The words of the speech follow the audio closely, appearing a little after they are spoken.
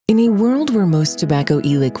In a world where most tobacco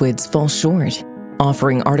e-liquids fall short,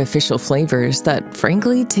 offering artificial flavors that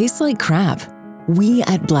frankly taste like crap, we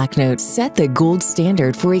at Black Note set the gold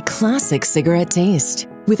standard for a classic cigarette taste.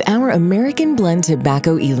 With our American Blend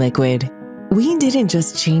Tobacco e-liquid, we didn't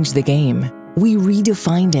just change the game, we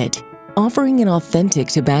redefined it, offering an authentic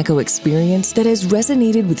tobacco experience that has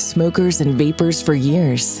resonated with smokers and vapors for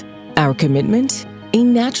years. Our commitment? A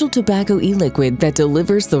natural tobacco e-liquid that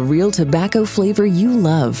delivers the real tobacco flavor you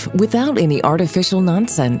love without any artificial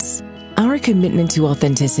nonsense. Our commitment to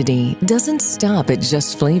authenticity doesn't stop at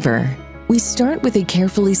just flavor. We start with a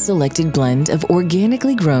carefully selected blend of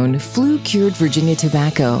organically grown, flue-cured Virginia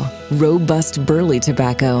tobacco, robust Burley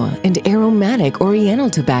Tobacco, and aromatic Oriental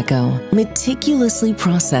Tobacco, meticulously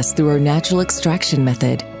processed through our natural extraction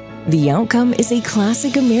method. The outcome is a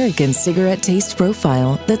classic American cigarette taste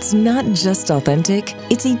profile that's not just authentic,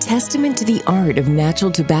 it's a testament to the art of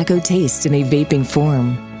natural tobacco taste in a vaping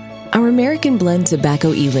form. Our American Blend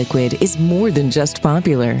Tobacco e-liquid is more than just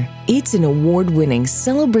popular. It's an award-winning,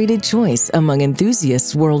 celebrated choice among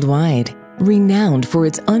enthusiasts worldwide. Renowned for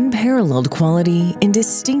its unparalleled quality and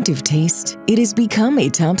distinctive taste, it has become a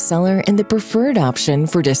top seller and the preferred option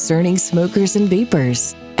for discerning smokers and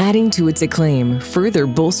vapors. Adding to its acclaim, further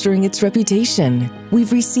bolstering its reputation.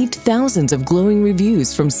 We've received thousands of glowing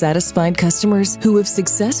reviews from satisfied customers who have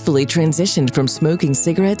successfully transitioned from smoking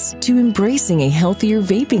cigarettes to embracing a healthier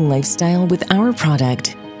vaping lifestyle with our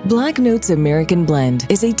product. Black Note's American Blend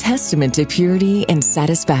is a testament to purity and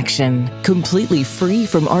satisfaction. Completely free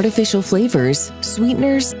from artificial flavors,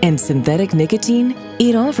 sweeteners, and synthetic nicotine,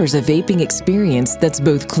 it offers a vaping experience that's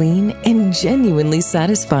both clean and genuinely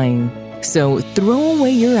satisfying. So throw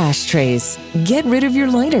away your ashtrays, get rid of your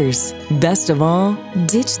lighters. Best of all,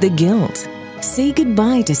 ditch the guilt. Say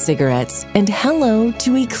goodbye to cigarettes and hello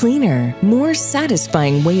to a cleaner, more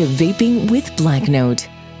satisfying way of vaping with Black Note.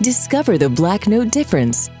 Discover the Black Note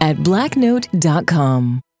difference at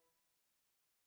blacknote.com.